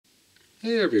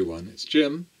Hey everyone, it's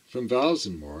Jim from Valves &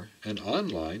 More, an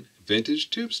online vintage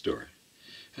tube store.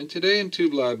 And today in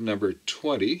Tube Lab number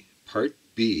 20, part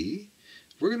B,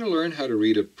 we're going to learn how to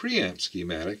read a preamp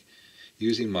schematic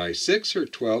using my 6 or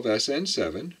 12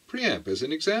 SN7 preamp as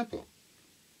an example.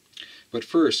 But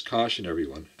first, caution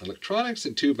everyone, electronics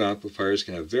and tube amplifiers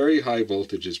can have very high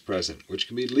voltages present, which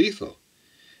can be lethal.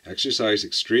 Exercise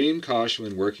extreme caution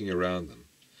when working around them.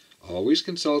 Always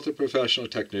consult a professional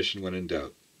technician when in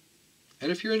doubt.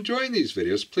 And if you're enjoying these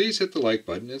videos, please hit the like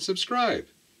button and subscribe.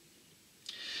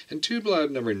 In Tube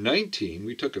Lab number 19,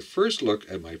 we took a first look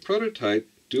at my prototype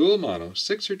dual mono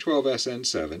 6 or 12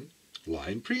 SN7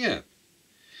 line preamp.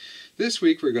 This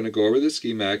week we're going to go over the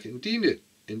schematic in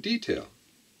detail.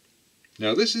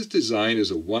 Now this is designed as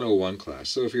a 101 class,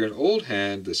 so if you're an old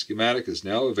hand, the schematic is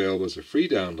now available as a free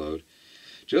download.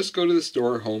 Just go to the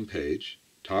store homepage,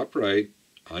 top right,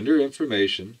 under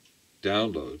Information,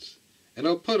 Downloads. And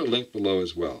I'll put a link below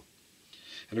as well.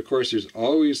 And of course there's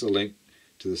always a link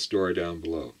to the store down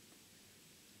below.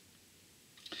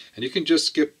 And you can just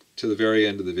skip to the very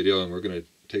end of the video and we're going to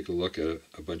take a look at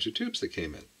a bunch of tubes that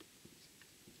came in.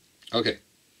 Okay,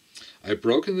 I've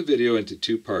broken the video into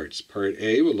two parts. Part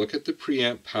A will look at the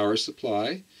preamp power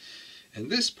supply, and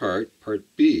this part, part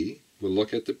B, will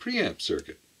look at the preamp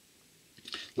circuit.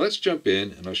 Let's jump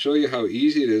in and I'll show you how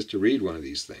easy it is to read one of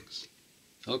these things.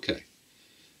 Okay.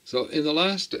 So in the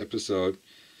last episode,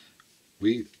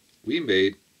 we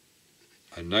made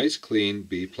a nice clean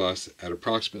B plus at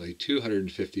approximately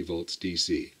 250 volts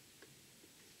DC.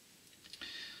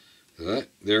 So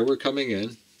there we're coming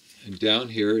in, and down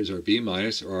here is our B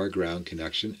minus or our ground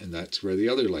connection, and that's where the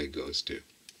other leg goes to.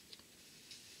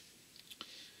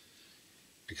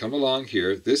 We come along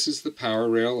here, this is the power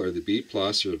rail or the B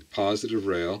plus or the positive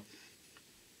rail.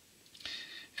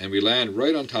 And we land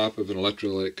right on top of an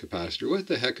electrolytic capacitor. What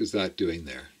the heck is that doing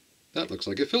there? That looks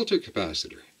like a filter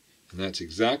capacitor. And that's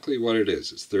exactly what it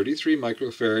is. It's 33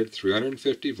 microfarad,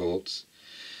 350 volts.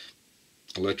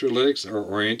 Electrolytics are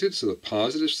oriented so the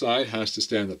positive side has to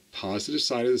stay on the positive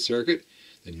side of the circuit.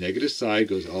 The negative side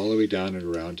goes all the way down and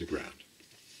around to ground.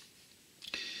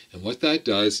 And what that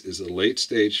does is a late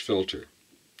stage filter.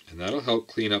 And that'll help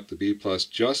clean up the B plus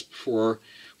just before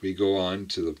we go on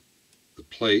to the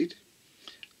plate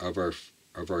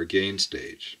of our gain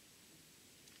stage.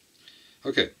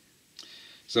 Okay,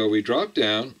 so we drop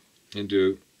down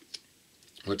into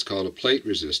what's called a plate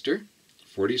resistor,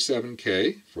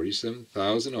 47K,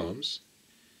 47,000 ohms,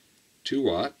 2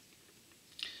 watt,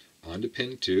 onto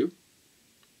pin 2.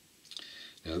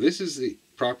 Now this is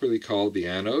properly called the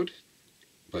anode,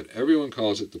 but everyone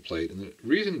calls it the plate, and the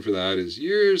reason for that is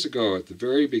years ago at the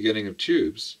very beginning of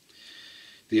tubes,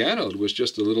 the anode was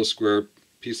just a little square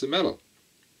piece of metal.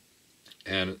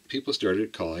 And people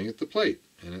started calling it the plate,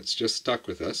 and it's just stuck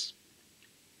with us.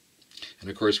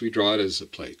 And of course we draw it as a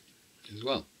plate as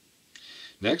well.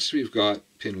 Next we've got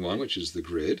pin 1, which is the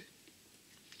grid.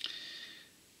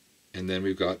 And then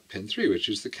we've got pin 3, which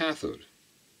is the cathode.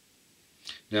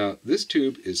 Now this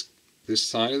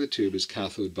side of the tube is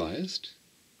cathode biased.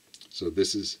 So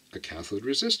this is a cathode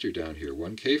resistor down here,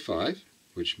 1K5,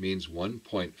 which means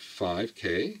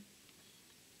 1.5K,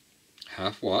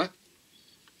 half watt.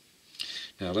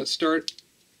 Now let's start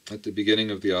at the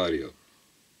beginning of the audio.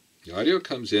 The audio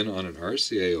comes in on an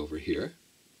RCA over here.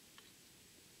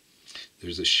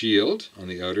 There's a shield on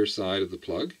the outer side of the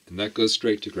plug, and that goes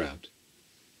straight to ground.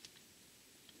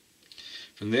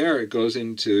 From there it goes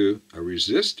into a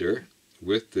resistor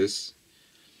with this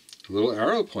little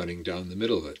arrow pointing down the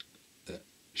middle of it. That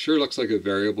sure looks like a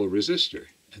variable resistor,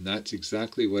 and that's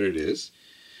exactly what it is.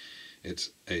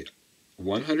 It's a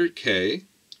 100K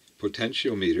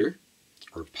potentiometer,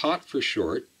 or pot for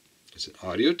short. It's an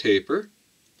audio taper.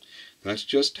 That's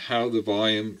just how the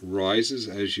volume rises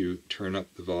as you turn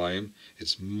up the volume.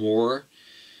 It's more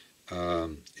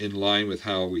in line with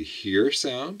how we hear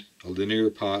sound. A linear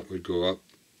pot would go up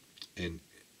in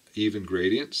even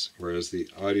gradients, whereas the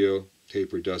audio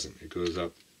taper doesn't. It goes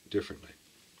up differently.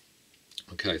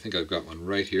 Okay, I think I've got one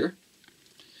right here.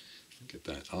 Get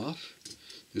that off.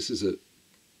 This is a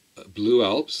Blue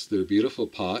Alps. They're beautiful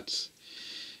pots.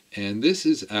 And this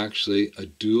is actually a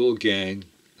dual gang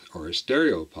or a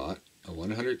stereo pot, a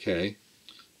 100K.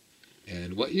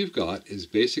 And what you've got is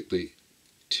basically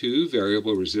two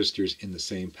variable resistors in the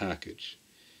same package.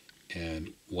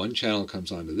 And one channel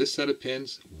comes onto this set of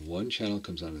pins, one channel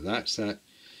comes onto that set.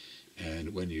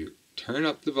 And when you turn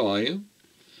up the volume,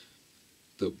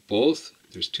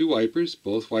 there's two wipers,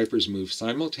 both wipers move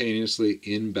simultaneously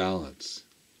in balance.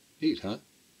 Neat, huh?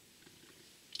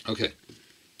 Okay.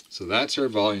 So that's our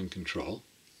volume control.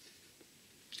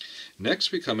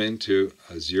 Next we come into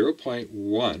a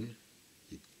 0.1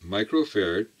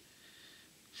 microfarad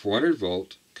 400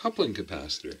 volt coupling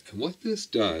capacitor. And what this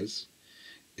does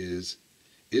is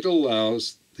it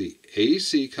allows the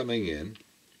AC coming in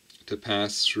to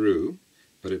pass through,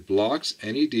 but it blocks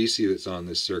any DC that's on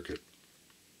this circuit.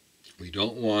 We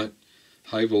don't want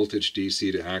high voltage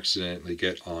DC to accidentally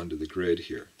get onto the grid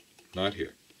here. Not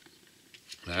here.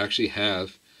 I actually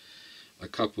have a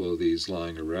couple of these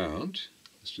lying around.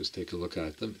 Let's just take a look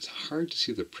at them. It's hard to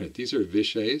see the print. These are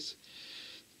Vichys.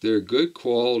 They're good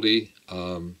quality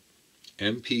MPET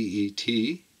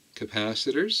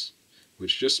capacitors,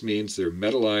 which just means they're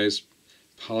metallized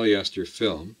polyester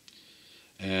film.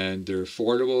 And they're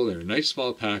affordable. They're a nice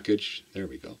small package. There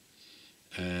we go.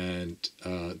 And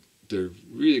they're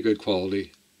really good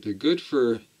quality. They're good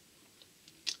for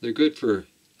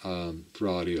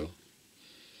audio.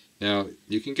 Now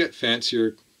you can get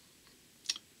fancier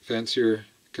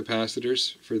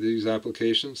capacitors for these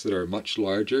applications that are much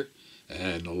larger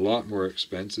and a lot more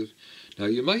expensive. Now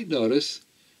you might notice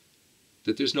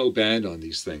that there's no band on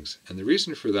these things, and the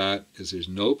reason for that is there's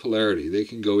no polarity. They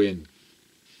can go in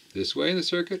this way in the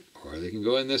circuit, or they can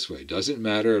go in this way. Doesn't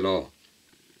matter at all.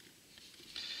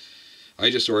 I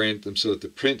just orient them so that the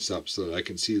print's up so that I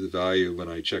can see the value when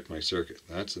I check my circuit.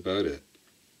 That's about it.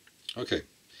 Okay.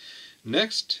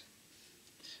 Next,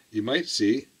 you might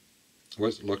see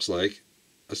what looks like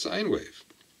a sine wave.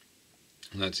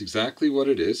 And that's exactly what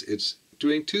it is. It's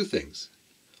doing two things.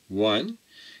 One,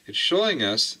 it's showing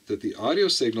us that the audio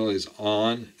signal is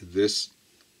on this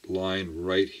line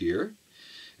right here.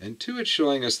 And two, it's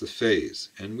showing us the phase.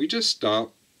 And we just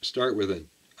start with a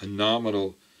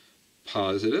nominal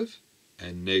positive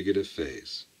and negative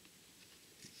phase.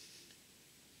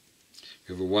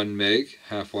 We have a 1 meg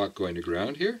half watt going to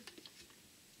ground here.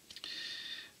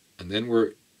 And then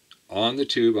we're on the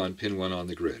tube on pin 1 on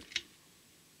the grid.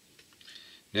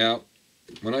 Now,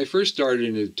 when I first started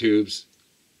into tubes,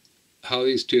 how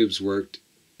these tubes worked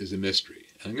is a mystery.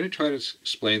 I'm going to try to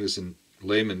explain this in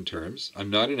layman terms. I'm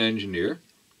not an engineer.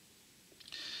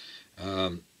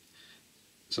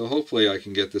 So hopefully I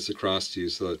can get this across to you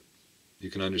so that you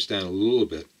can understand a little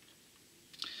bit.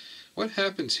 What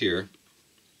happens here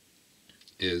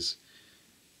is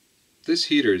this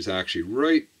heater is actually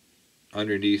right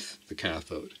underneath the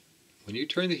cathode. When you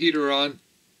turn the heater on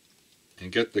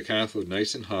and get the cathode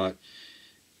nice and hot,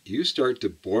 you start to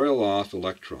boil off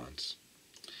electrons.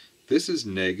 This is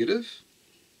negative,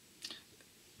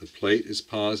 the plate is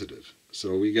positive.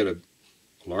 So we get a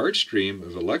large stream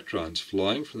of electrons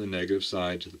flowing from the negative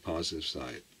side to the positive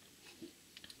side.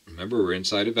 Remember, we're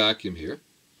inside a vacuum here.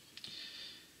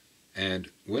 And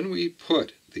when we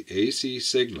put the AC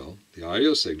signal, the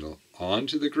audio signal,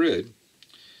 onto the grid,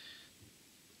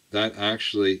 that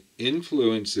actually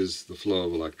influences the flow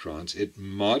of electrons. It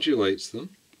modulates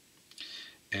them.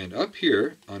 And up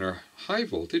here on our high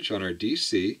voltage, on our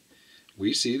DC,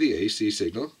 we see the AC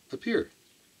signal appear.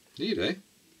 Neat, eh?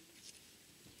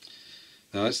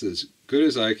 Now that's as good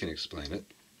as I can explain it.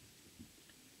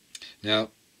 Now,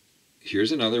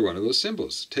 here's another one of those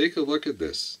symbols. Take a look at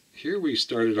this. Here we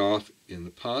started off in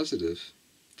the positive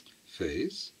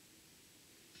phase.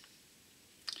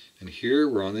 And here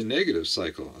we're on the negative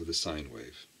cycle of the sine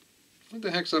wave. What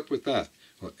the heck's up with that?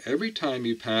 Well, every time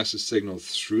you pass a signal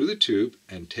through the tube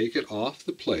and take it off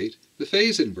the plate, the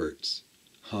phase inverts.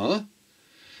 Huh?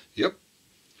 Yep.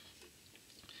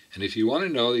 And if you want to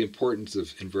know the importance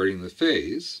of inverting the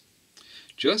phase,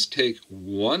 just take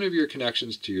one of your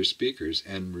connections to your speakers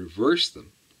and reverse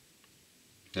them.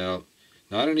 Now,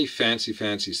 not any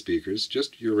fancy speakers,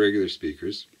 just your regular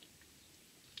speakers.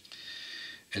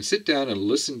 And sit down and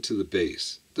listen to the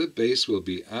bass. The bass will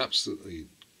be absolutely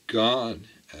gone,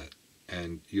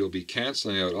 and you'll be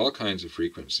canceling out all kinds of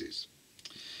frequencies.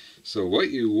 So what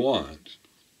you want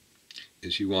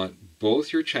is you want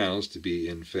both your channels to be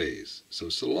in phase. So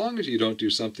long as you don't do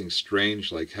something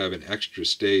strange like have an extra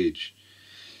stage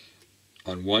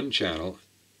on one channel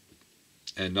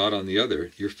and not on the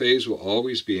other, your phase will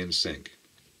always be in sync.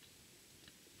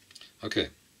 Okay,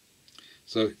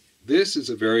 so this is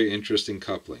a very interesting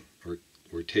coupling.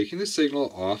 We're taking the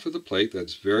signal off of the plate,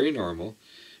 that's very normal.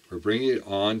 We're bringing it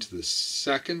on to the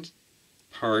second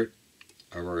part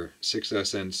of our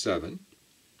 6SN7.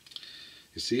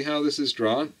 You see how this is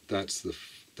drawn? That's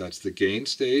the gain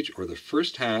stage, or the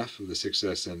first half of the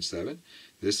 6SN7.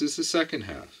 This is the second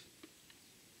half.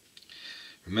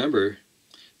 Remember,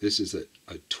 this is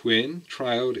a twin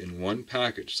triode in one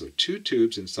package, so two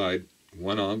tubes inside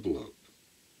one envelope.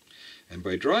 And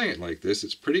by drawing it like this,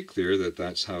 it's pretty clear that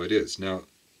that's how it is. Now,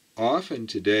 often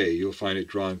today, you'll find it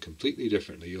drawn completely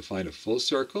differently. You'll find a full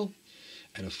circle,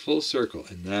 and a full circle,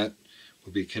 and that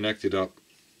will be connected up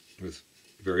with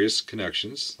various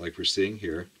connections like we're seeing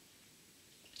here.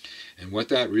 And what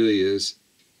that really is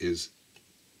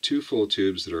two full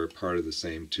tubes that are a part of the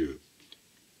same tube.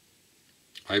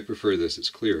 I prefer this, it's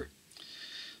clear.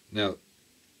 Now,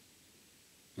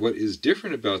 what is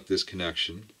different about this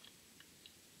connection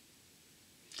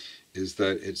is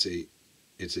that it's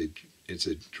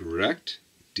a direct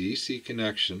DC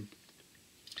connection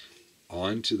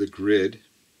onto the grid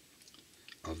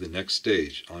of the next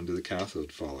stage, onto the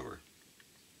cathode follower.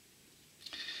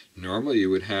 Normally you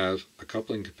would have a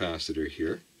coupling capacitor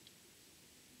here,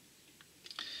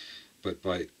 but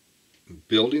by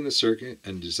building the circuit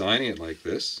and designing it like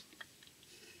this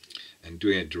and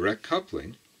doing a direct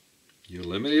coupling, you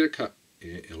eliminate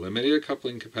a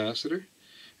coupling capacitor.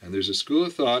 And there's a school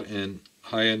of thought in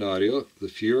high-end audio, the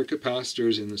fewer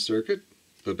capacitors in the circuit,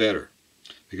 the better.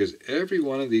 Because every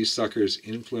one of these suckers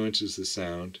influences the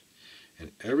sound,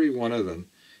 and every one of them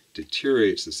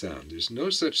deteriorates the sound. There's no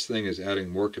such thing as adding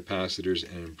more capacitors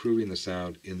and improving the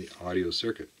sound in the audio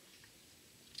circuit.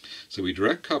 So we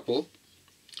direct couple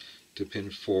to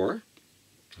pin 4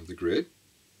 of the grid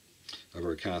of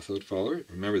our cathode follower.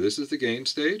 Remember, this is the gain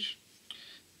stage,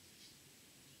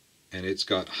 and it's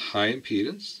got high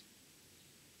impedance.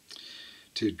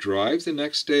 To drive the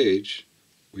next stage,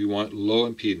 we want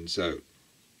low impedance out.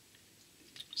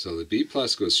 So the B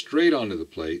plus goes straight onto the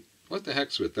plate. What the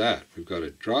heck's with that? We've got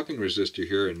a dropping resistor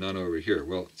here and none over here.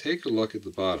 Well, take a look at the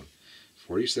bottom.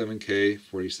 47K,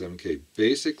 47K.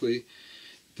 Basically,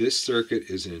 this circuit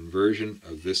is an inversion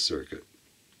of this circuit.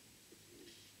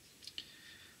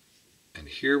 And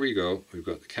here we go. We've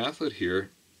got the cathode here.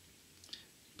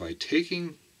 By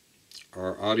taking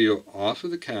our audio off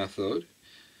of the cathode,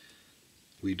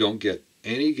 we don't get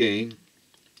any gain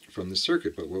from the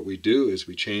circuit, but what we do is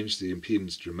we change the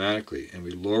impedance dramatically and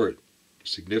we lower it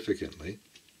significantly.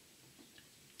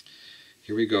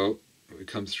 Here we go. We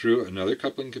come through another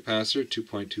coupling capacitor,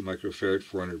 2.2 microfarad,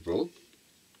 400 volt.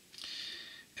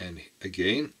 And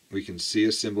again, we can see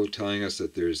a symbol telling us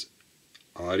that there's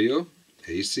audio,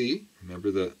 AC.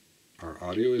 Remember our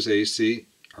audio is AC,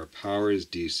 our power is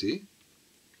DC.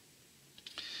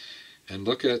 And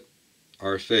look at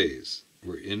our phase.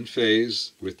 We're in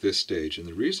phase with this stage. And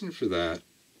the reason for that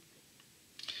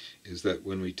is that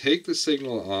when we take the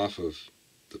signal off of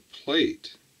the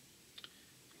plate,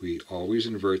 we always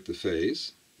invert the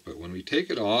phase. But when we take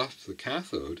it off the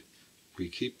cathode, we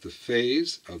keep the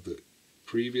phase of the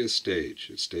previous stage.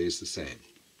 It stays the same.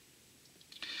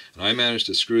 And I managed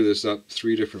to screw this up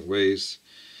 3 different ways.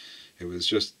 It was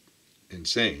just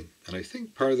insane. And I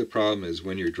think part of the problem is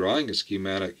when you're drawing a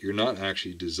schematic, you're not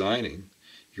actually designing.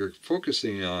 You're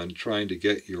focusing on trying to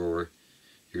get your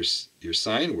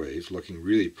sine wave looking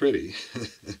really pretty.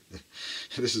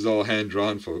 This is all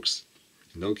hand-drawn, folks.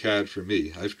 No CAD for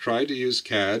me. I've tried to use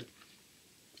CAD.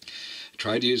 I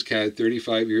tried to use CAD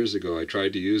 35 years ago. I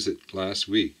tried to use it last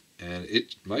week. And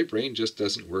my brain just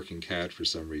doesn't work in CAD for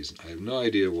some reason. I have no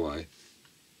idea why.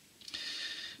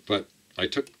 But I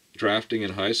took drafting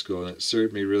in high school, and it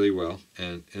served me really well.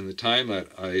 And in the time that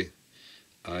I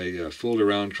fooled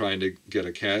around trying to get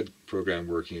a CAD program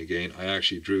working again, I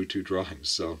actually drew 2 drawings.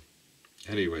 So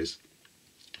anyways,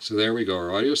 so there we go.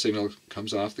 Our audio signal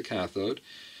comes off the cathode.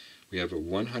 We have a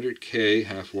 100K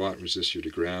half-watt resistor to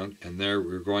ground, and there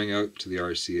we're going out to the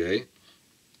RCA.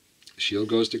 Shield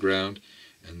goes to ground,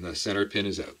 and the center pin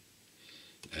is out.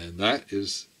 And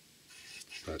that's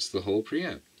the whole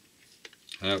preamp.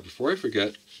 Now, before I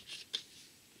forget,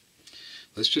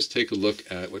 let's just take a look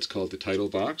at what's called the title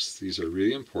box. These are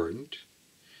really important.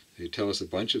 They tell us a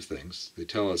bunch of things. They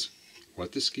tell us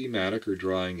what the schematic or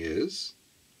drawing is.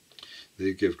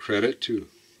 They give credit to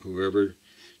whoever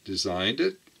designed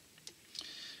it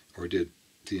or did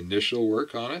the initial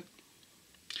work on it.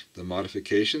 The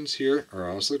modifications here are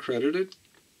also credited.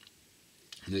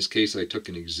 In this case, I took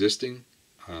an existing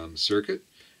circuit.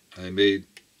 I made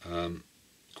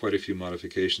quite a few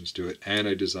modifications to it, and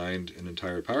I designed an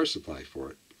entire power supply for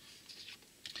it.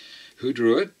 Who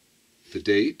drew it? The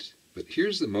date. But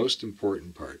here's the most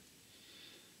important part.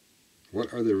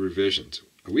 What are the revisions?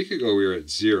 A week ago we were at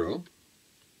 0,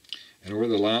 and over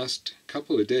the last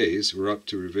couple of days we're up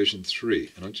to revision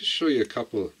 3. And I'll just show you a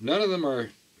couple. None of them are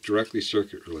directly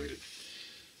circuit related.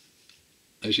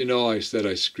 As you know, I said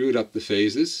I screwed up the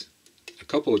phases a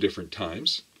couple of different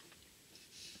times.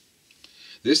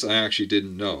 This I actually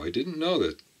didn't know. I didn't know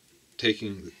that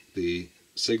taking the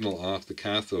signal off the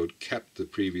cathode kept the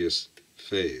previous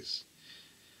phase.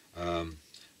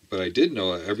 But I did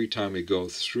know every time we go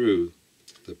through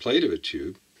the plate of a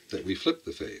tube that we flip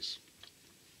the phase.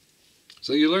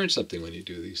 So you learn something when you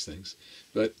do these things.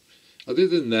 But other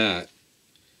than that,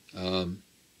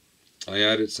 I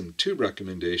added some tube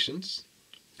recommendations,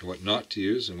 what not to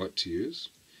use and what to use.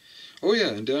 Oh yeah,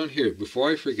 and down here,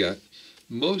 before I forget,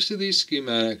 most of these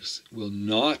schematics will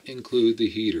not include the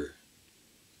heater.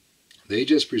 They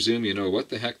just presume you know what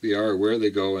the heck they are, where they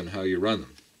go, and how you run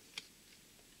them.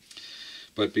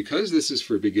 But because this is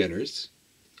for beginners,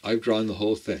 I've drawn the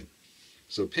whole thing.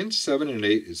 So pins 7 and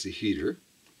 8 is the heater,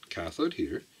 cathode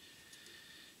heater.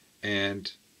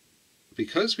 And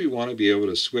because we want to be able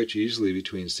to switch easily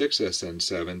between 6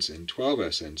 SN7s and 12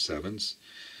 SN7s,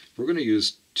 we're going to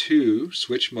use 2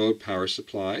 switch mode power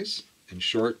supplies. In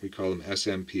short, we call them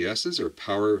SMPSs, or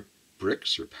power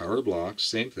bricks or power blocks,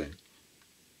 same thing.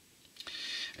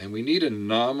 And we need a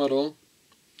nominal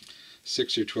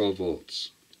 6 or 12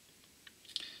 volts.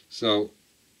 So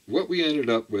what we ended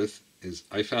up with is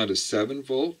I found a 7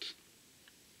 volt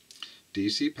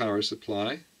DC power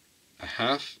supply, a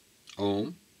 1/2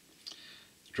 ohm.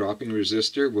 Dropping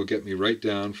resistor will get me right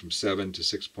down from 7 to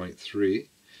 6.3.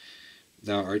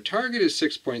 Now our target is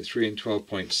 6.3 and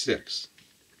 12.6,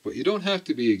 but you don't have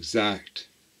to be exact.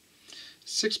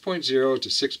 6.0 to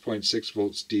 6.6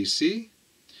 volts DC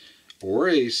or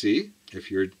AC, if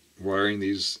you're wiring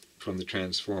these from the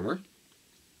transformer,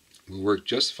 will work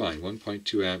just fine.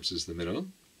 1.2 amps is the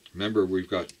minimum. Remember, we've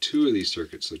got 2 of these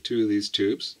circuits, so 2 of these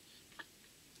tubes.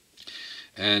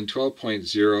 And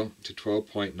 12.0 to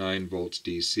 12.9 volts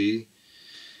DC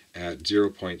at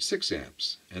 0.6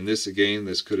 amps. And this, again,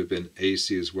 this could have been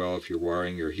AC as well if you're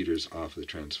wiring your heaters off the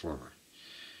transformer.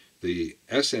 The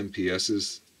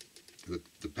SMPSs,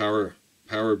 the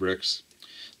power bricks,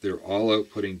 they're all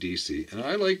outputting DC. And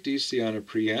I like DC on a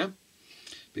preamp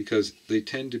because they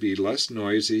tend to be less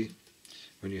noisy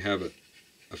when you have a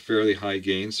fairly high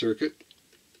gain circuit.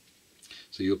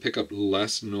 So you'll pick up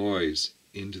less noise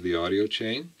into the audio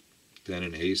chain than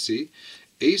an AC.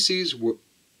 AC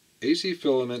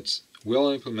filaments, well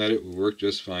implemented, will work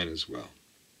just fine as well.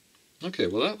 Okay,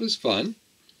 well that was fun.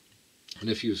 And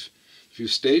if you've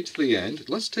stayed to the end,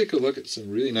 let's take a look at some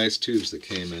really nice tubes that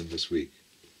came in this week.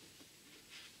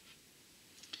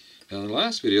 Now in the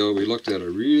last video we looked at a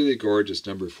really gorgeous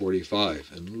number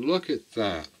 45, and look at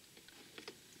that.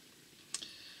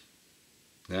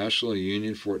 National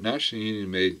Union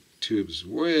made tubes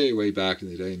way back in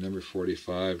the day. Number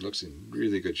 45 looks in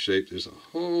really good shape. There's a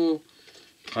whole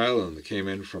pile of them that came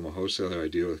in from a wholesaler I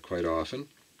deal with quite often.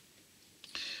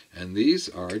 And these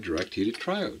are direct heated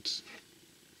triodes.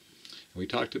 We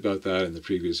talked about that in the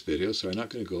previous video, so I'm not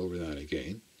going to go over that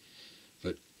again.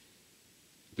 But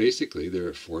basically they're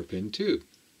a 4-pin tube.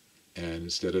 And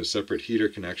instead of a separate heater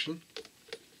connection,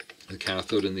 the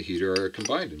cathode and the heater are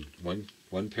combined in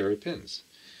one pair of pins.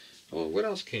 Oh, what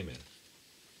else came in?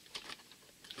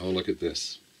 Oh, look at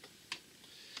this.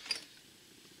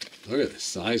 Look at the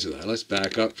size of that. Let's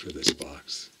back up for this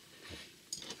box.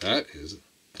 That is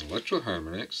an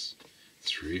Electro-Harmonix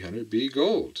 300B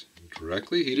Gold,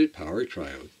 directly heated power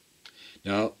triode.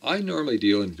 Now, I normally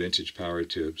deal in vintage power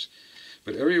tubes,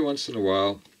 but every once in a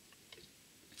while,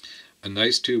 a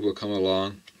nice tube will come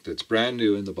along that's brand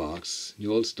new in the box,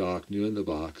 new old stock, new in the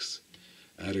box,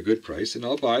 at a good price, and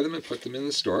I'll buy them and put them in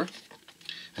the store.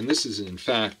 And this is in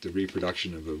fact a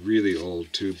reproduction of a really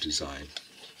old tube design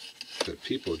that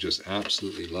people just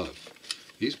absolutely love.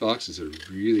 These boxes are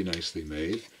really nicely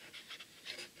made.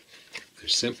 They're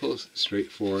simple,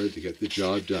 straightforward, they get the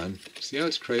job done. See how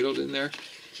it's cradled in there?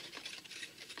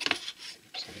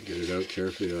 Just gonna get it out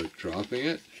carefully without dropping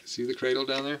it. See the cradle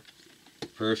down there?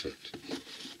 Perfect.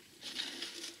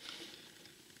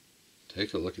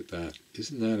 Take a look at that.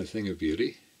 Isn't that a thing of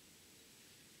beauty?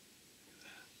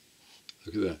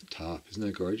 Look at that top. Isn't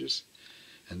that gorgeous?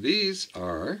 And these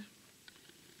are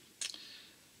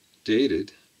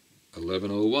dated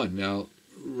 1101. Now,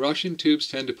 Russian tubes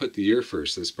tend to put the year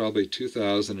first. That's probably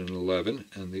 2011,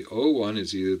 and the 01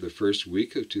 is either the first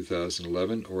week of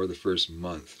 2011 or the first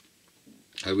month.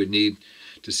 I would need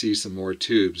to see some more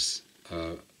tubes,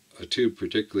 a tube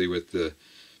particularly with the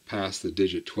past the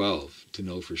digit 12, to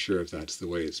know for sure if that's the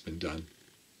way it's been done.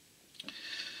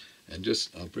 And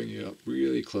just, I'll bring you up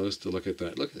really close to look at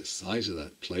that. Look at the size of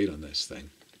that plate on this thing.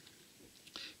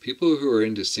 People who are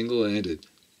into single-ended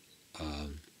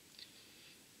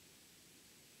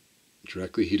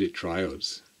directly heated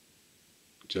triodes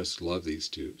just love these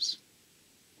tubes.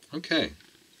 Okay,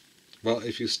 well,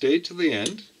 if you stayed to the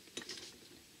end,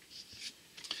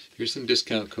 here's some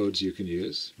discount codes you can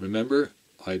use. Remember,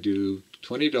 I do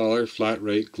 $20 flat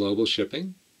rate global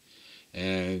shipping,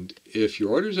 and if your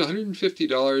order is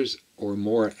 $150 or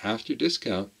more after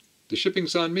discount, the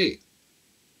shipping's on me.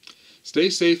 Stay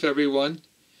safe, everyone.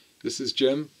 This is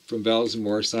Jim from Bells and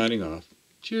More signing off.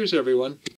 Cheers, everyone.